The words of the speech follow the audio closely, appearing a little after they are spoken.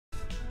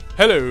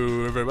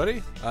Hello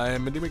everybody,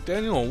 I'm Andy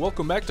McDaniel and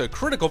welcome back to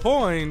Critical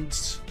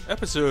Points,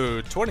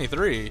 episode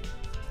 23.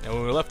 And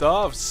when we left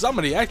off,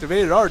 somebody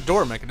activated our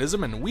door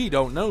mechanism and we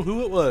don't know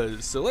who it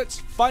was, so let's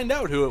find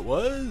out who it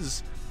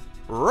was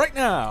right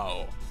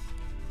now.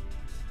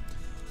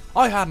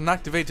 I hadn't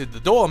activated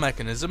the door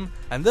mechanism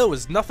and there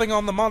was nothing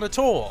on the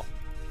monitor.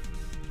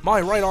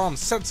 My right arm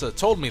sensor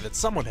told me that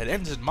someone had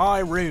entered my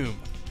room.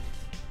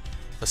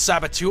 The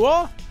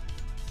saboteur?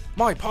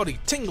 My body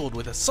tingled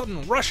with a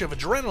sudden rush of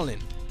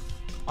adrenaline.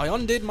 I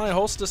undid my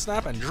holster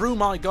snap and drew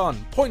my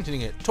gun,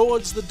 pointing it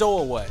towards the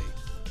doorway.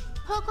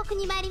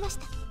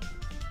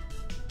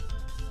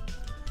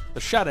 The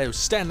shadow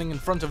standing in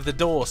front of the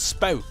door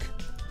spoke.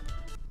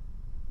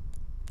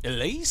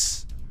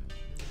 Elise?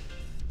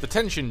 The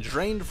tension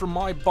drained from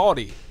my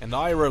body and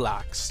I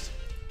relaxed.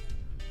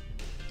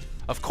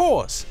 Of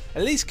course,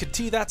 Elise could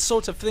do that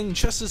sort of thing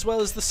just as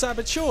well as the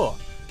saboteur.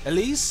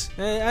 Elise,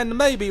 and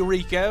maybe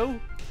Rico.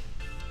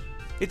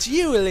 It's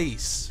you,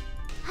 Elise.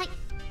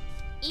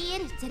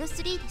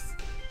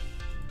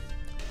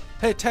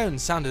 Her tone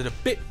sounded a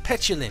bit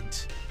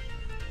petulant.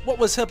 What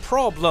was her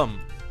problem?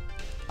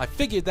 I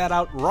figured that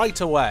out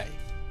right away.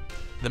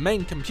 The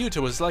main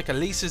computer was like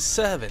Elise's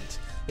servant.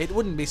 It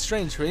wouldn't be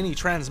strange for any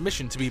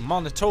transmission to be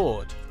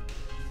monitored.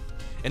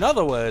 In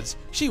other words,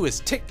 she was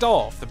ticked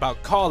off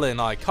about Carla and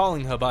I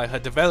calling her by her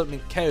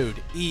development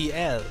code,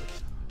 EL.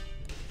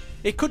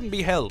 It couldn't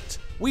be helped.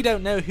 We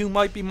don't know who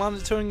might be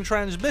monitoring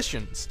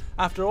transmissions.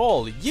 After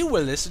all, you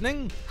were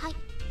listening.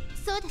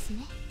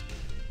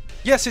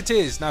 Yes, it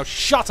is. Now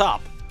shut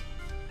up.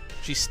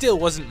 She still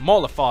wasn't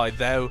mollified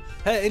though.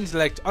 Her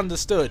intellect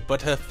understood,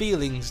 but her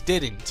feelings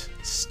didn't.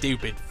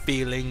 Stupid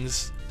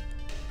feelings.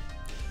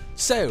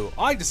 So,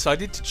 I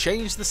decided to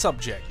change the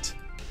subject.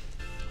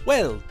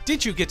 Well,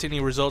 did you get any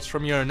results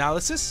from your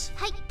analysis?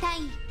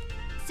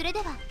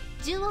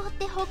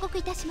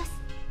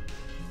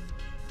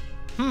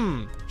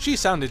 She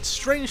sounded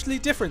strangely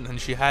different than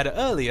she had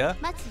earlier.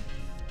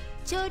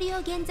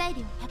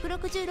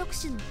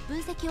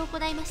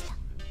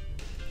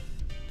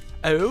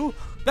 Oh,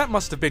 that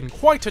must have been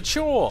quite a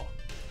chore.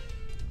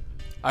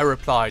 I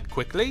replied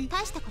quickly.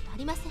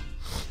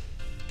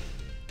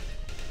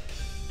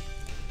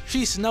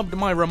 She snubbed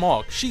my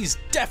remark. She's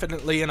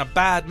definitely in a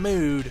bad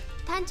mood.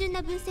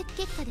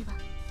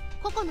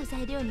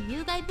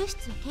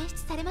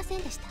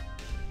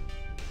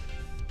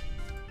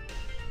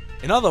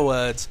 In other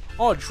words,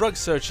 our drug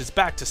search is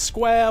back to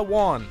square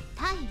one.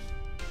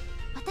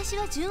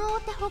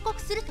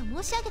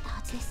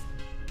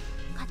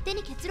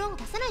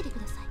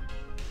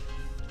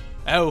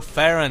 Oh,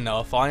 fair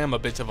enough, I am a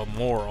bit of a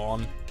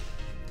moron.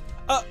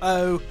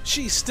 Uh-oh,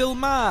 she's still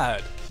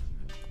mad.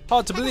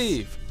 Hard to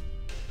believe.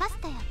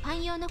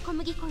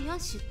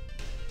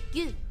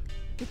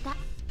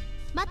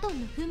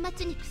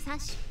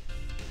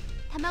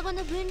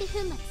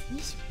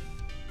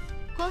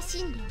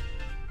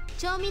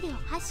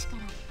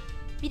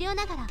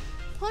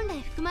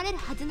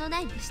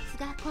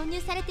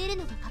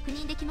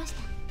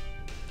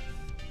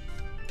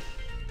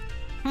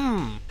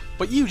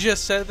 But you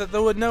just said that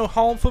there were no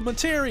harmful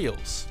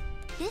materials.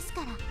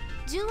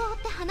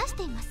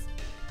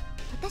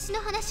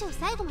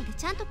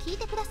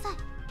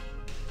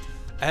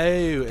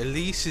 Oh,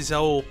 Elise is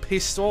all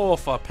pissed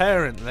off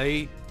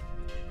apparently.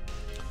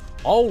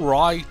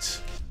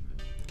 Alright.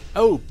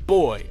 Oh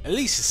boy,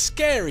 Elise is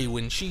scary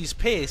when she's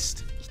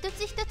pissed.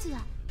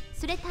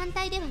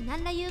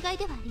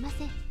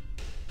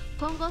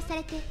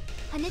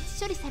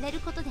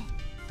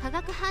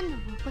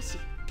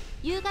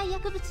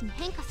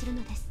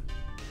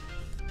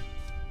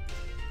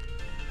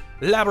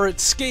 Elaborate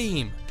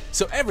scheme,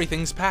 so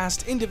everything's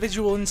passed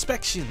individual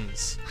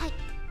inspections.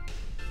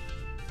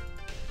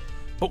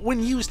 But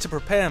when used to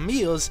prepare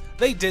meals,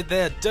 they did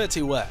their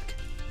dirty work.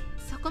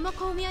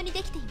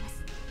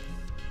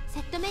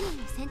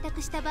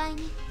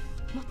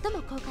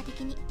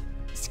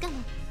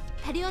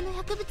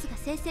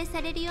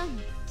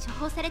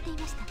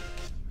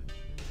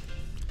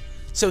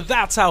 So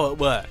that's how it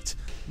worked.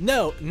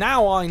 No,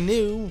 now I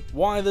knew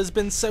why there's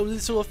been so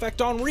little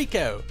effect on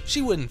Rico.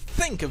 She wouldn't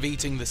think of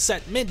eating the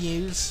set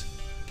menus.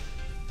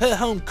 Her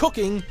home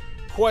cooking,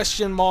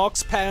 question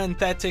marks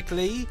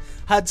parenthetically,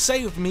 had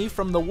saved me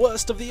from the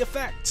worst of the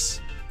effects.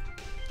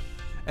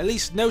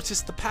 Elise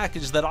noticed the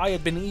package that I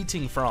had been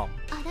eating from.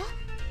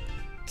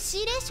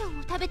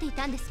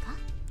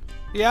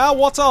 Yeah,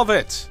 what of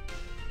it?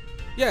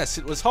 Yes,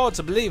 it was hard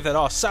to believe that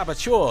our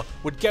saboteur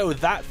would go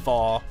that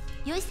far.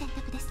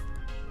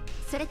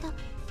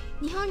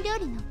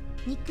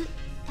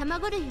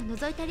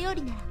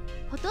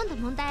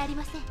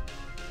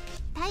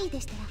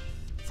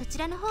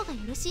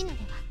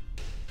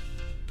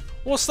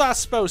 What's that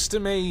supposed to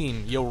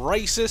mean, you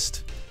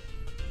racist?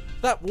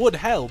 That would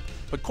help,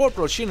 but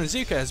Corporal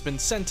Shinazuka has been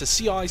sent to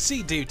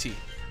CIC duty,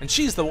 and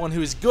she's the one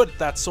who is good at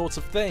that sort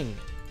of thing.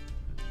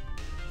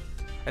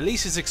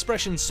 Elise's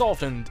expression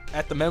softened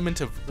at the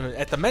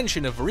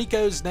mention of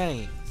Rico's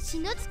name.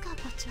 篠塚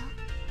課長。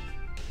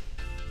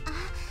あ、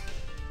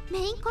メ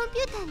インコンピ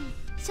ューターに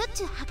しょっ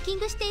ちゅうハッキン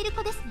グしている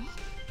子ですね。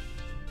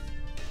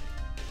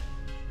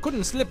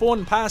 Couldn't slip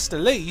one past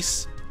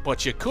Elise,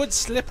 but you could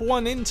slip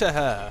one into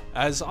her,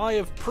 as I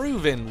have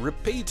proven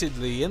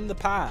repeatedly in the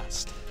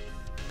past.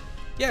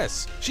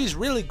 Yes, she's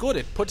really good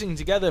at putting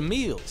together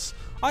meals.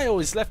 I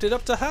always left it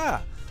up to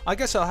her. I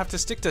guess I'll have to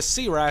stick to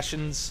sea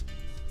rations.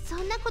 そ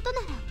んなこと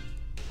なら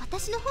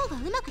私の方が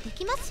うまくで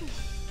きますよ。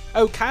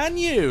 Oh, can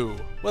you?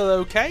 Well,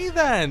 okay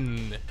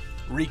then.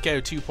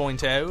 Rico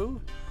 2.0.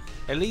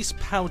 Elise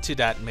pouted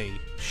at me.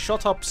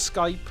 Shut up,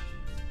 Skype.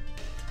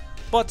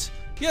 But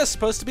you're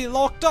supposed to be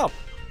locked up.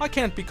 I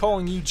can't be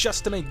calling you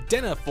just to make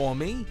dinner for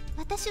me.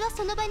 私は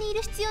その場にい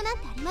る必要なん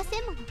てありませ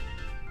んもの。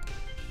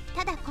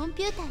ただコン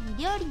ピューター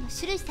に料理の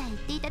種類さえ言っ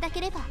ていただけ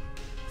れば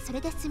そ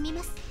れで済み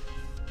ます。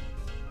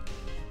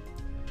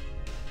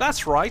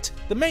 That's right.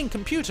 The main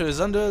computer is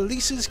under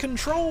Elise's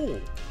control.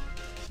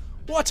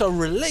 What a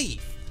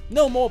relief.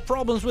 No more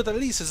problems with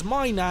Elise as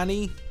my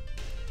nanny.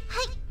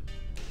 はい。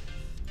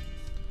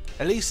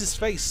 Elise's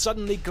face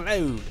suddenly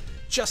glowed.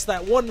 Just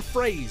that one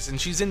phrase and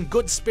she's in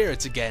good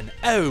spirits again.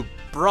 Oh,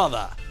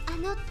 brother.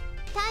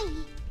 タ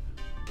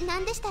イ、な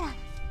んでしたら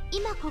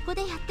今ここ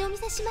でやってお見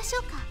せしましょ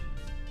うか。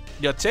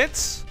 Your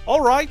tits?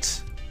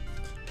 Alright.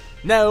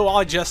 No,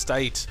 I just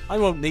ate. I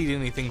won't need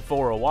anything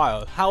for a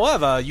while.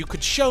 However, you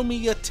could show me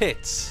your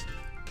tits.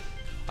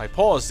 I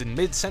paused in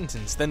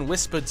mid-sentence, then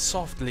whispered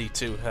softly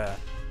to her.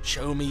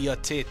 Show me your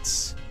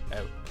tits.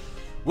 Oh.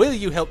 Will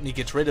you help me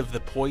get rid of the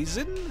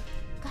poison?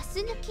 ガス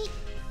抜き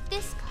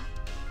ですか。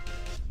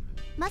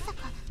まさ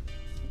か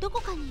ど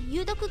こかに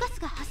有毒ガス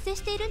が発生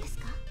しているんです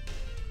か。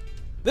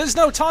 There's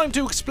no time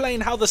to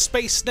explain how the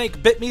space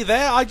snake bit me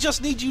there. I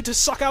just need you to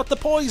suck out the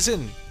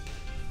poison.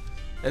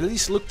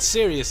 Elise looked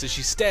serious as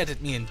she stared at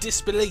me in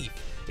disbelief.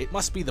 It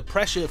must be the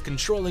pressure of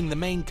controlling the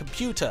main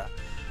computer.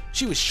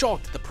 She was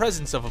shocked at the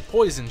presence of a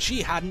poison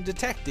she hadn't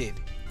detected.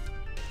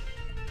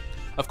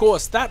 Of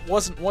course, that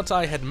wasn't what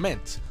I had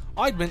meant.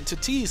 I'd meant to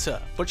tease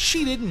her, but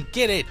she didn't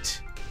get it.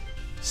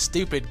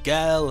 Stupid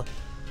girl.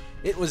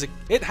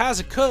 It has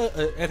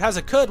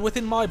occurred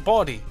within my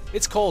body.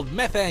 It's called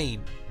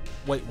methane.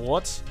 Wait,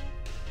 what?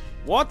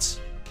 What?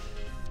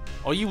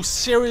 Are you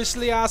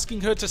seriously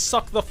asking her to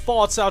suck the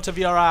farts out of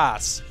your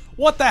ass?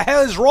 What the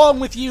hell is wrong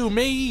with you,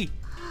 me?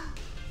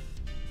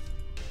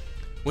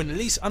 When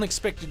Elise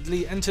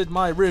unexpectedly entered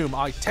my room,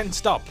 I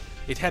tensed up.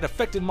 It had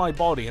affected my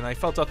body and I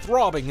felt a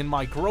throbbing in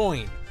my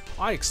groin.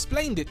 I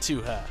explained it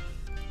to her.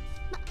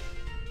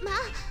 まあ、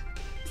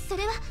そ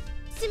れは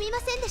すみま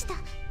せんでした。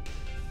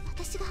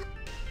私が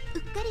う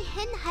っかり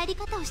変な入り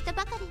方をした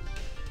ばかりに。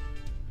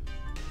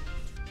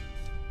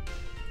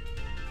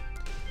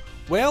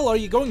 Well, are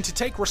you going to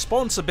take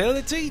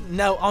responsibility?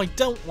 No, I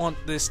don't want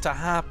this to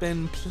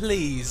happen.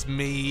 Please,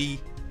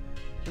 me.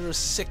 You're a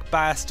sick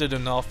bastard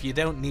enough. You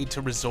don't need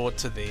to resort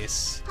to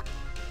this.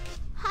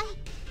 はい。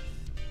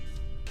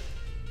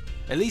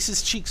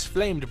 Elise's cheeks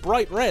flamed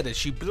bright red as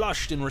she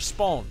blushed in ちょ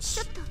response.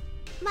 っと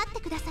待っ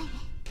てくださいね。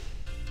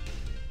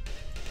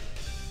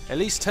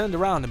 Elise turned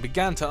around and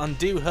began to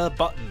undo her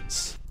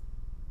buttons.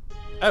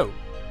 Oh,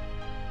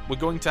 we're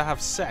going to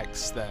have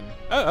sex then.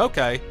 Oh,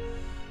 okay.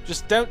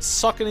 Just don't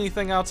suck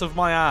anything out of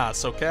my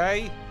ass,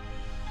 okay?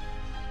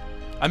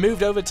 I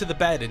moved over to the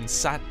bed and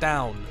sat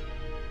down.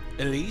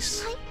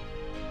 Elise?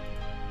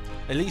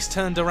 Elise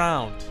turned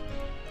around.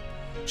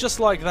 Just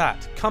like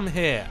that, come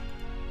here.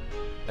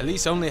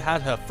 Elise only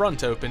had her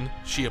front open.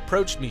 She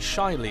approached me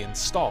shyly and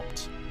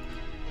stopped.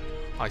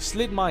 I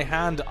slid my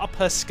hand up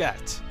her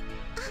skirt.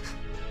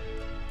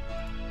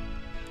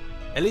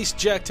 Elise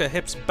jerked her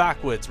hips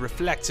backwards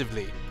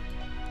reflectively.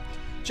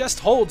 Just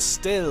hold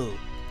still.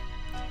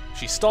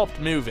 She stopped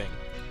moving.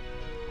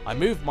 I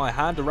moved my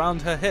hand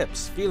around her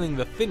hips, feeling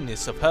the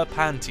thinness of her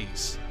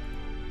panties.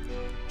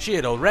 She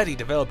had already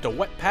developed a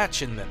wet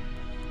patch in them.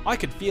 I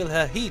could feel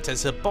her heat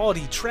as her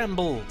body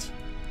trembled.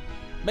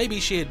 Maybe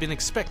she had been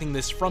expecting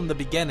this from the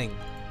beginning.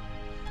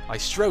 I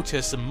stroked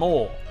her some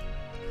more.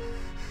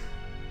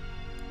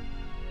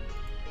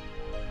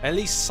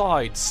 Elise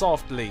sighed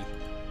softly.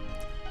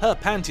 Her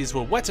panties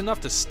were wet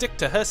enough to stick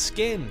to her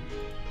skin.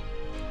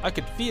 I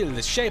could feel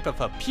the shape of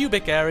her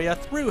pubic area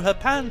through her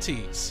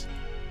panties,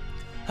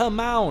 her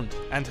mound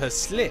and her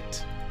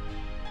slit,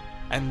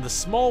 and the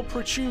small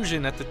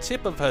protrusion at the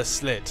tip of her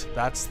slit.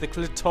 That's the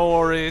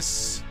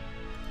clitoris.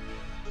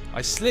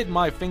 I slid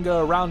my finger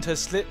around her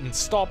slit and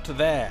stopped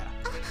there.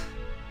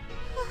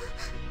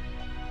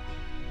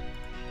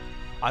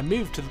 I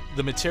moved to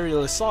the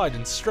material aside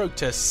and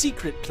stroked her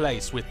secret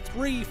place with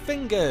 3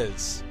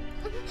 fingers.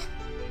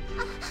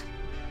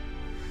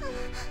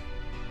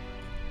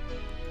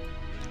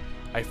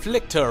 I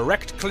flicked her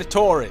erect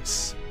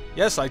clitoris.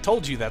 Yes, I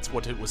told you that's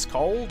what it was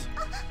called.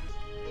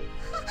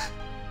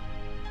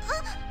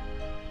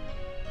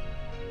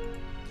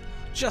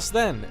 Just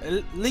then,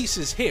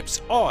 Elise's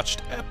hips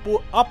arched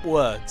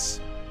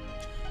upwards.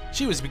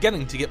 She was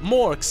beginning to get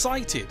more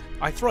excited.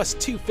 I thrust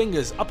 2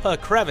 fingers up her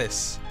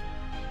crevice.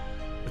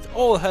 With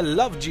all her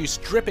love juice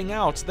dripping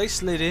out, they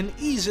slid in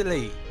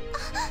easily.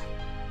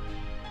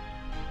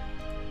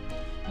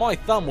 My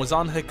thumb was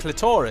on her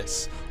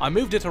clitoris. I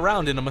moved it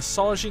around in a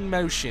massaging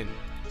motion.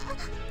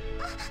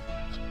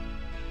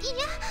 いや、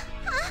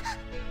あ、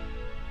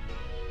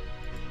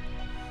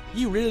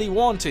 You really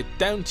want it,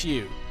 don't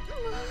you? も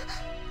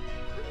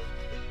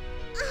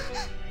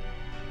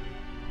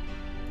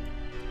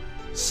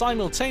う、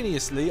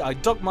Simultaneously, I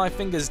dug my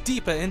fingers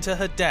deeper into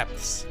her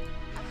depths.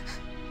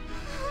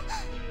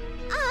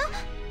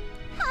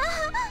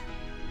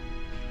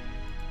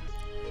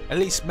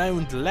 Elise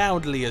moaned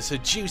loudly as her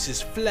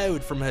juices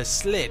flowed from her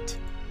slit.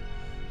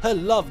 Her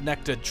love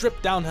nectar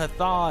dripped down her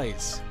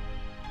thighs.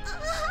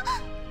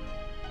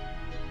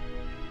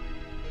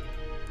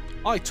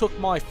 I took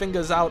my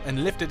fingers out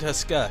and lifted her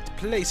skirt,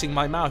 placing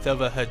my mouth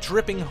over her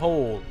dripping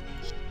hole.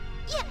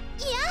 いや、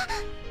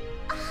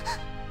あ、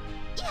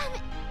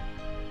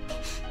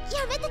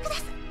やめてくだ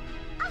さい。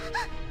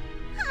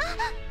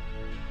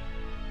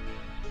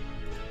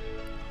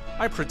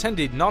 I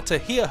pretended not to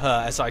hear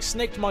her as I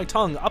snaked my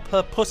tongue up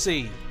her pussy.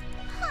 い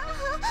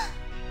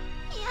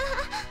や、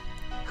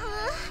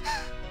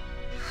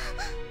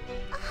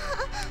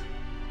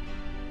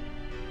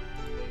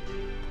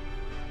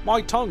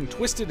My tongue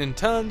twisted and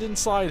turned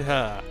inside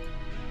her.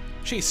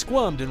 She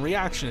squirmed in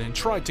reaction and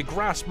tried to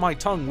grasp my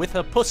tongue with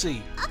her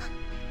pussy.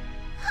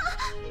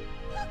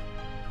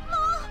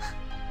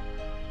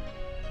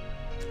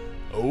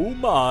 Oh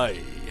my.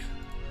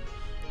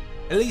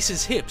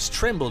 Elise's hips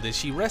trembled as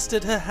she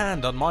rested her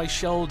hand on my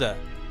shoulder.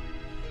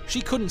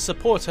 She couldn't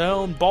support her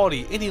own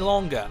body any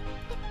longer.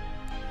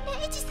 レ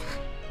イジさん、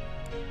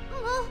も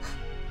う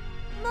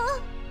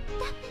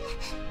ダメ。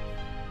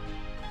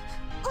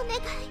お願い。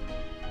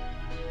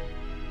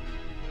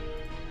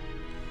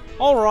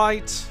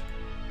 Alright.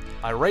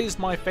 I raised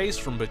my face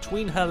from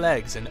between her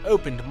legs and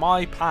opened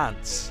my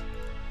pants.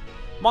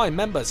 My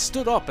member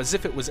stood up as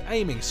if it was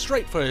aiming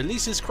straight for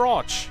Elise's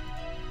crotch.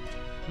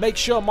 Make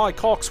sure my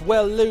cock's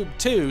well lubed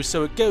too,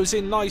 so it goes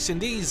in nice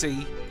and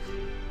easy.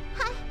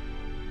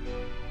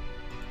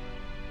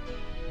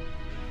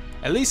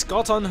 Elise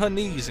got on her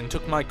knees and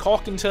took my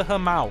cock into her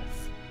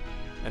mouth.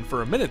 And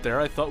for a minute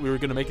there, I thought we were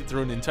going to make it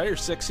through an entire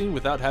sex scene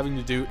without having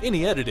to do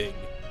any editing.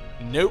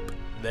 Nope,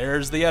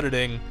 there's the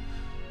editing.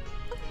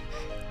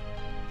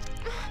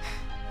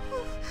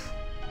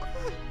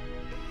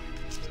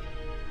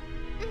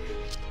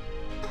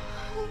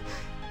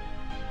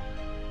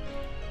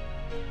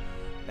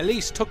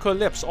 Elise took her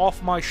lips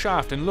off my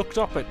shaft and looked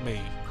up at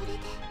me. これ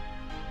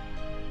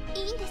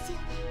でいいんですよ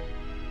ね。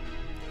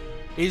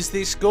 Is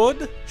this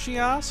good? She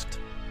asked.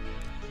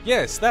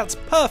 Yes, that's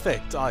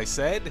perfect, I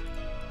said.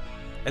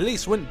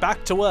 Elise went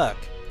back to work.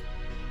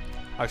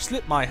 I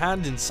slipped my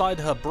hand inside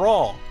her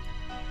bra.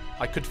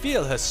 I could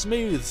feel her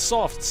smooth,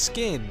 soft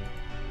skin.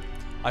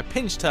 I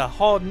pinched her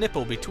hard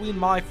nipple between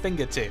my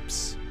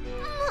fingertips.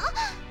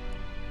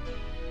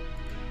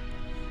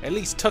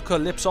 Elise took her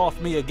lips off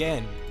me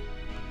again.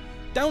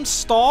 Don't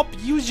stop!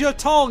 Use your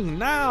tongue,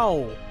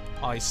 now!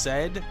 I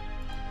said.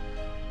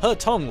 Her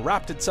tongue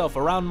wrapped itself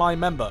around my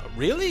member.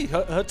 Really?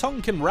 Her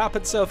tongue can wrap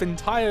itself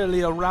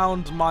entirely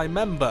around my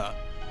member.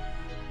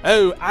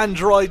 Oh,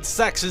 android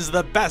sex is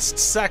the best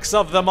sex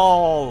of them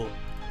all!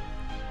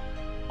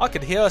 I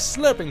could hear a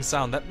slurping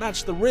sound that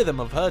matched the rhythm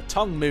of her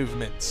tongue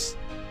movements.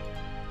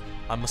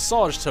 I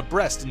massaged her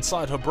breast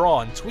inside her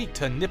bra and tweaked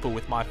her nipple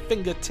with my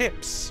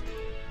fingertips.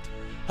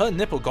 Her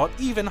nipple got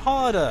even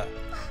harder.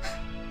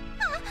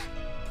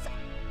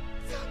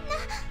 そん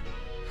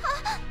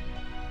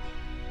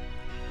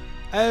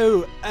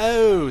な。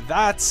 Oh,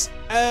 that's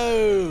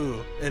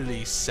oh,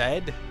 Elise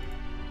said.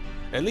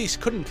 Elise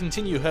couldn't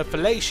continue her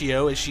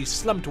fellatio as she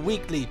slumped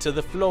weakly to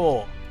the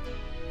floor.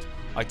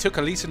 I took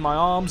Elise in my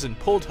arms and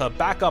pulled her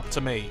back up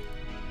to me.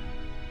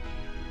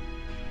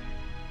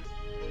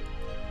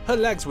 Her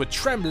legs were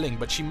trembling,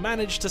 but she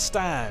managed to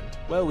stand.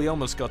 Well, we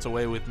almost got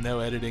away with no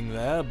editing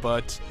there,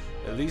 but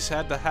Elise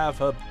had to have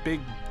her big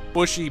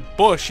bushy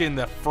bush in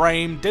the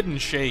frame, didn't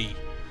she?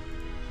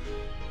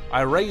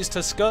 I raised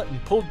her skirt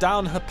and pulled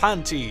down her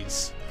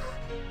panties.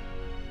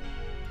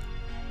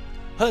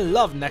 Her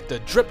love nectar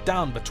dripped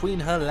down between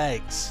her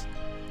legs.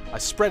 I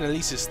spread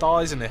Elise's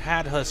thighs and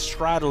had her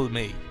straddle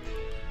me.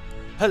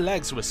 Her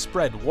legs were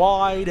spread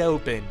wide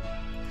open.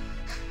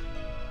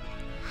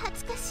 恥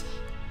ずかしい。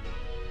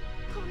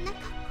こんな格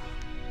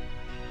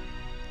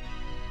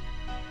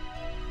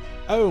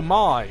好。 Oh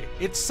my,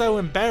 it's so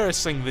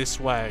embarrassing this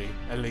way,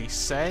 Elise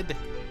said.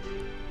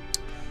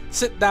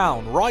 Sit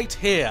down right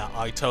here,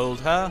 I told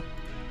her.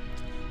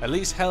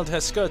 Elise held her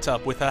skirt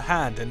up with her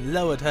hand and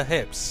lowered her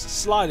hips,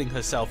 sliding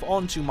herself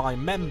onto my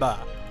member.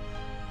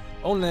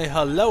 Only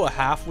her lower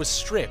half was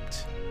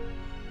stripped.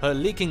 Her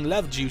leaking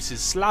love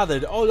juices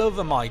slathered all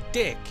over my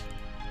dick.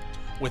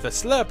 With a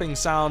slurping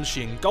sound,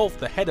 she engulfed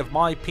the head of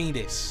my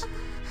penis.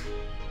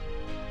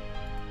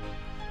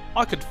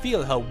 I could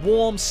feel her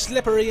warm,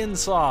 slippery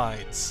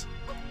insides.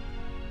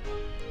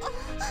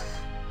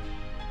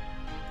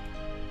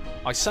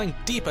 I sank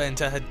deeper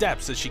into her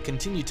depths as she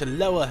continued to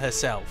lower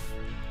herself.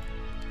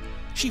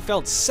 She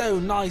felt so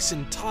nice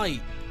and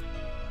tight.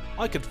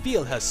 I could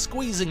feel her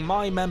squeezing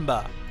my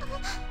member.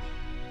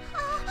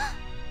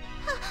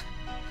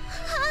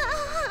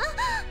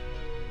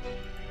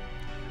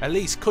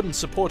 Elise couldn't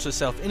support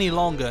herself any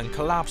longer and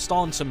collapsed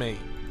onto me.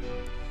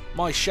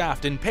 My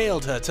shaft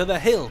impaled her to the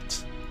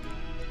hilt.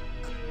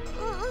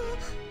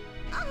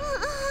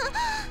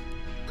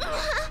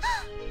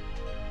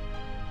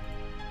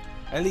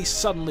 Elise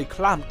suddenly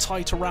clamped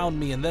tight around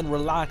me and then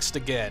relaxed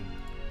again.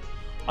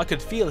 I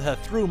could feel her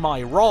through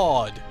my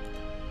rod.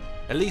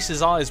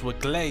 Elise's eyes were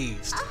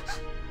glazed.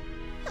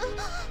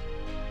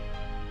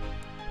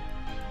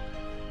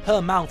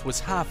 Her mouth was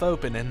half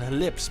open and her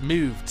lips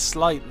moved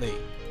slightly.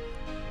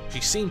 She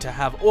seemed to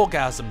have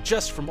orgasm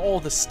just from all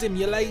the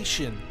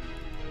stimulation.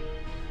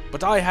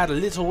 But I had a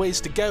little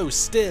ways to go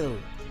still.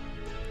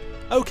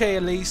 "Okay,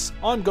 Elise,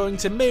 I'm going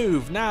to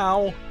move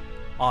now,"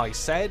 I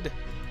said.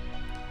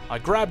 I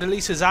grabbed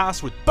Elise's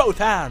ass with both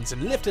hands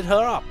and lifted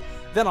her up.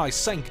 Then I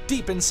sank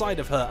deep inside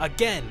of her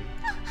again.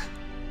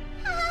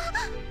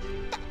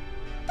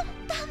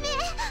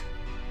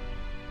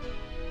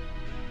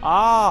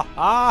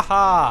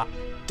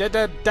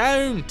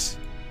 Don't,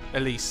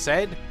 Elise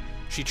said.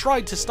 She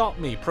tried to stop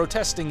me,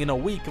 protesting in a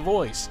weak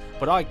voice,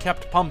 but I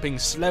kept pumping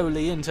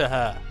slowly into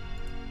her.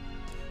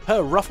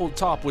 Her ruffled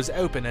top was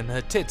open and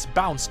her tits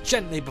bounced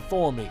gently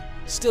before me,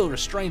 still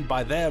restrained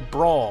by their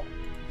bra.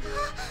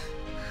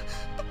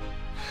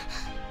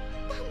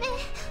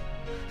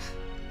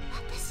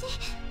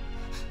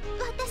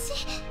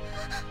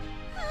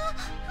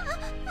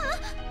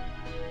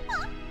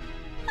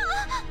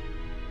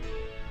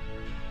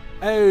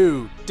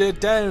 "Oh,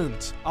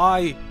 don't.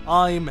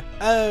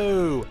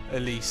 Oh,"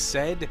 Elise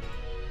said.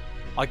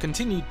 I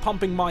continued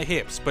pumping my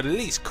hips, but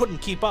Elise couldn't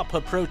keep up her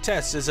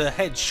protests as her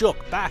head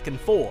shook back and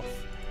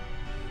forth.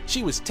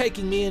 She was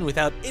taking me in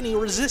without any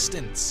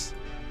resistance.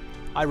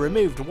 I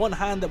removed one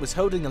hand that was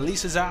holding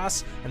Elise's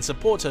ass and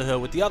supported her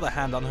with the other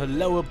hand on her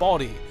lower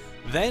body.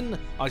 Then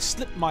I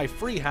slipped my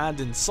free hand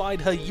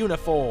inside her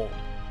uniform.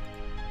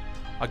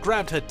 I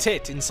grabbed her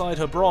tit inside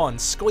her bra and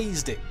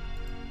squeezed it.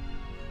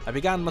 I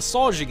began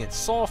massaging it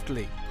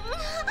softly.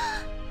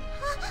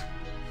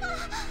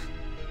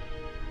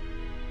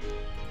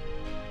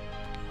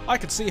 I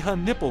could see her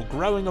nipple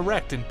growing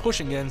erect and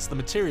pushing against the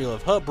material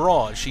of her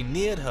bra as she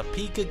neared her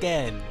peak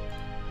again.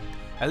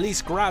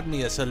 Elise grabbed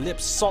me as her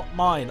lips sought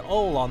mine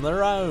all on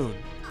their own.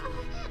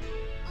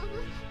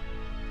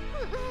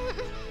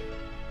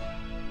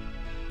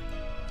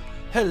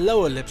 Her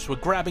lower lips were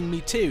grabbing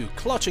me too,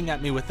 clutching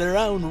at me with their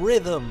own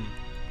rhythm.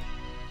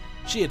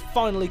 She had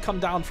finally come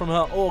down from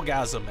her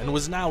orgasm and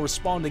was now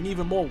responding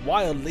even more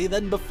wildly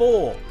than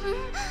before.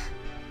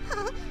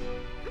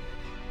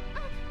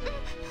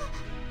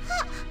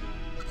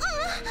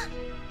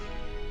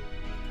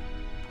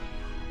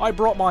 I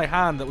brought my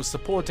hand that was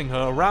supporting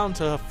her around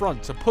to her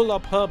front to pull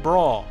up her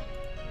bra.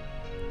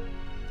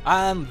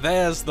 And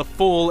there's the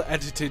full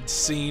edited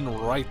scene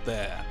right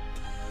there.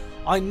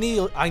 I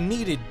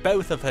kneaded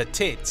both of her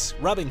tits,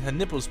 rubbing her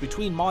nipples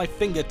between my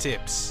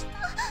fingertips.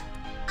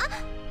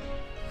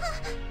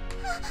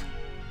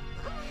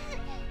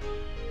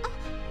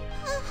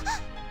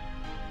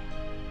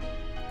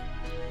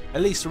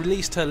 Elise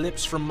released her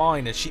lips from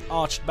mine as she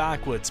arched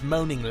backwards,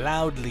 moaning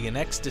loudly in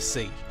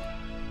ecstasy.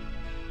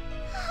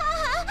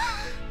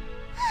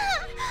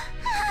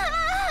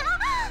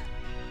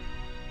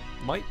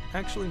 Might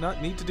actually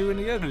not need to do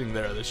any editing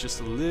there, there's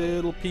just a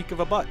little peek of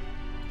a butt.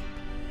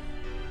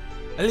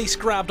 Elise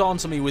grabbed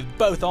onto me with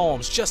both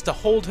arms just to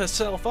hold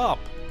herself up.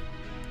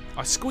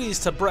 I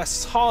squeezed her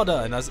breasts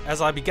harder and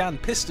as I began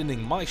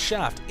pistoning my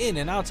shaft in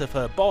and out of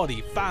her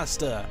body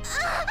faster.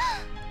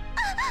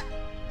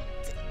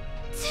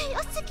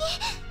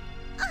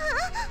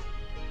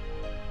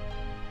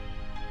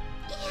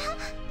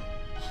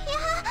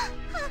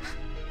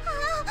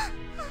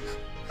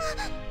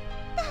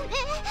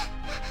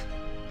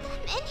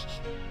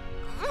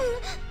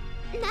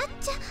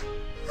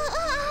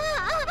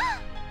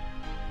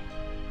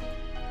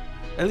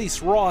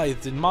 Elise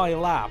writhed in my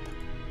lap.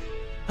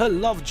 Her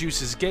love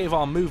juices gave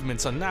our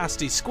movements a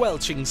nasty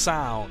squelching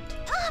sound.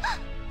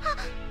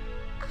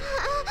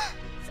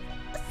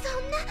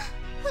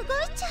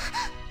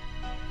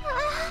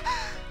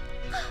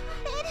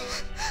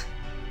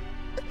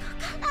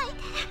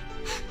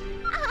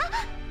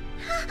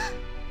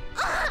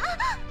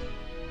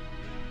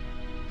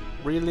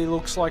 Really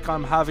looks like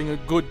I'm having a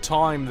good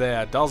time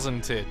there,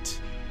 doesn't it?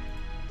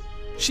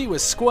 She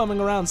was squirming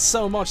around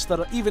so much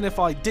that even if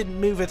I didn't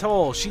move at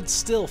all, she'd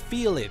still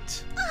feel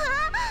it.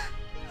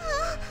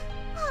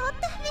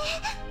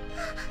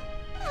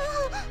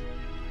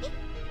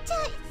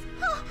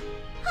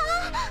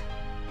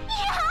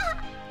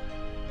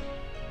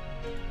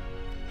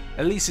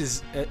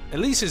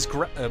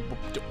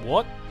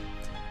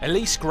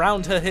 Elise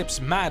ground her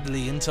hips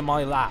madly into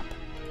my lap.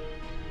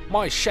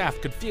 My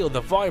shaft could feel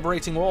the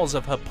vibrating walls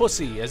of her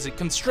pussy as it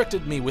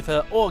constricted me with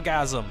her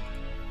orgasm.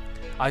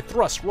 I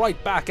thrust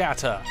right back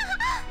at her.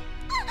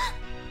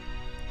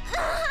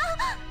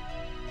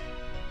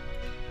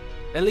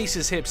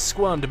 Elise's hips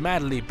squirmed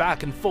madly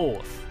back and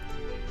forth.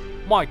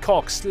 My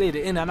cock slid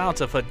in and out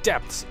of her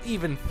depths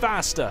even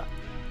faster.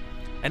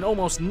 An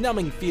almost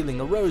numbing feeling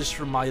arose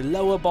from my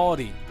lower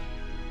body.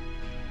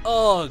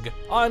 Ugh,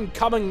 I'm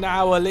coming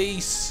now,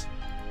 Elise.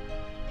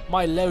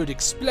 My load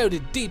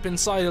exploded deep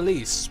inside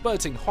Elise,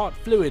 spurting hot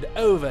fluid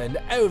over and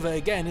over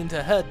again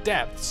into her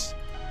depths.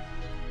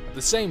 At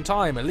the same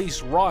time,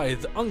 Elise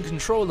writhed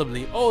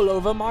uncontrollably all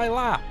over my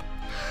lap.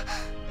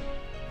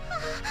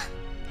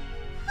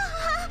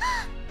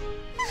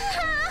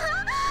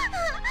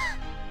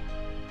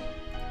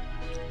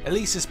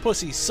 Elise's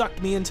pussy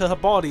sucked me into her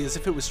body as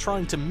if it was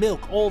trying to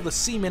milk all the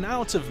semen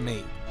out of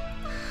me.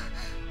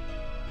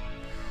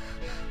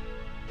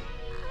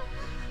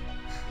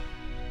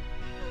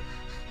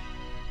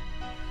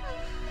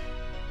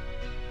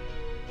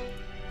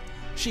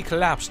 She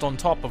collapsed on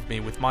top of me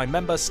with my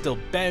member still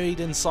buried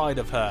inside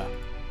of her.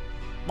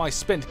 My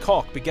spent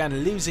cock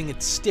began losing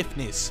its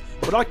stiffness,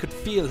 but I could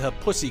feel her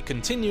pussy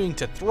continuing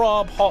to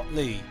throb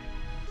hotly.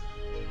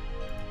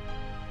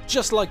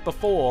 Just like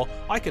before,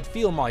 I could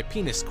feel my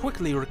penis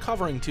quickly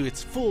recovering to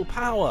its full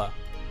power.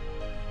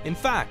 In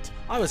fact,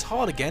 I was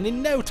hard again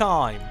in no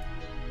time.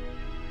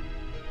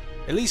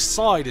 Elise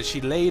sighed as she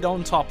laid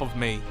on top of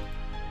me.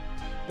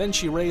 Then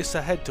she raised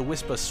her head to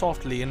whisper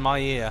softly in my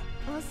ear.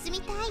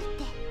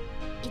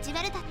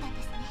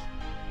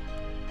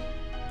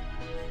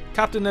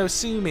 Captain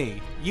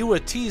Osumi, you were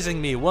teasing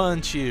me,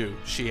 weren't you?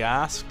 She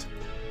asked.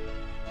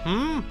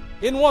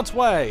 In what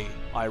way?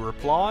 I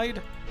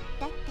replied.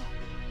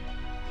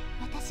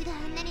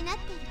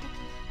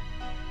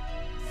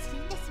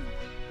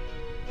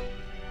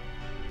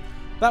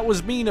 That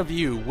was mean of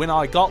you when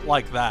I got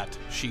like that,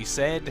 she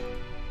said.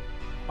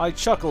 I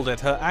chuckled at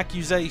her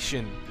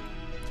accusation.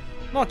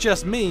 Not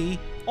just me,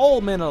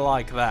 all men are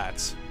like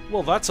that.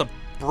 Well, that's a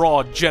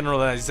broad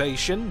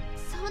generalization.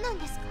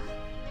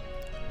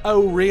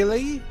 Oh,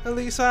 really?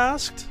 Elise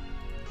asked.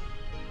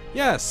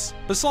 Yes,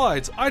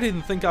 besides, I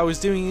didn't think I was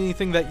doing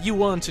anything that you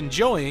weren't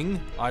enjoying,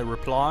 I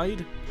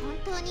replied.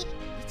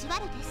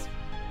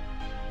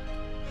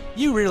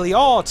 You really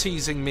are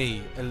teasing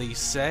me, Elise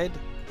said.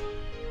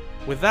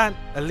 With that,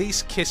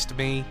 Elise kissed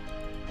me.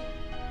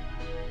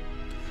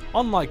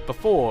 Unlike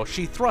before,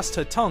 she thrust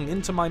her tongue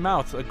into my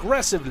mouth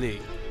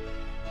aggressively.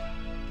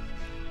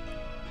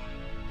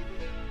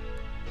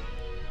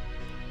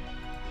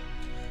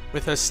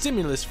 With her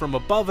stimulus from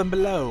above and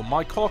below,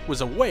 my cock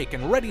was awake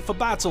and ready for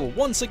battle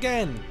once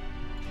again.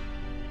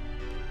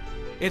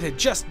 It had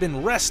just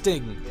been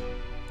resting.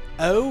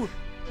 Oh?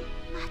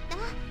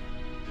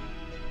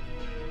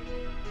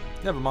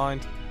 Never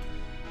mind.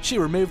 She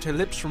removed her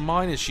lips from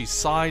mine as she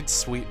sighed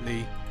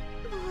sweetly.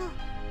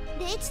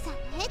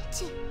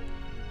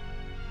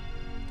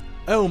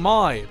 Oh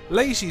my,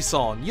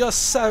 Leishi-san, you're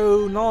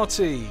so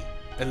naughty,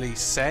 Elise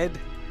said.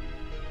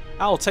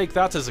 I'll take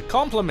that as a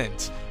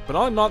compliment, but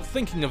I'm not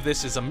thinking of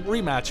this as a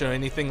rematch or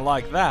anything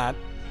like that,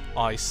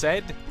 I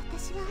said.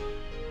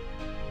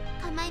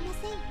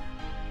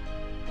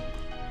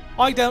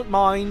 I don't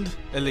mind,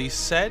 Elise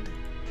said.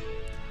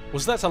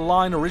 Was that a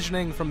line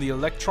originating from the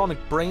electronic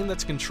brain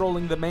that's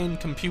controlling the main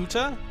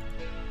computer?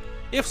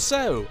 If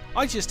so,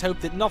 I just hope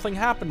that nothing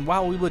happened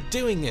while we were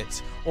doing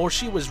it, or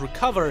she was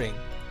recovering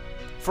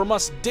from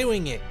us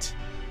doing it.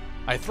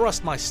 I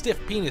thrust my stiff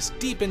penis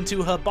deep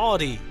into her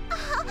body.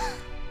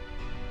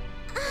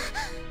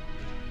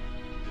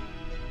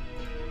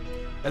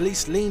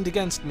 Elise leaned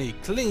against me,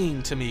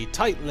 clinging to me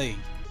tightly.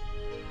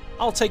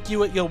 I'll take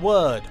you at your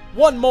word.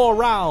 One more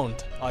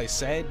round, I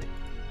said.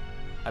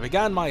 I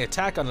began my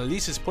attack on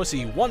Elise's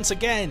pussy once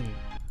again.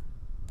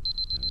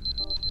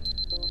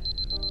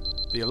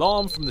 The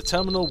alarm from the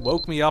terminal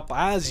woke me up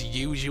as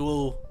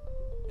usual.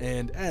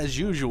 And as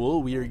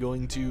usual, we are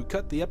going to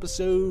cut the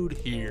episode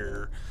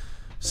here.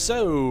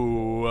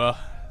 So,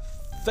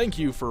 thank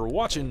you for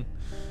watching.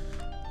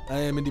 I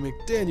am Andy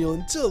McDaniel.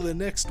 Until the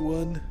next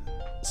one,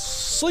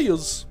 see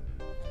yous.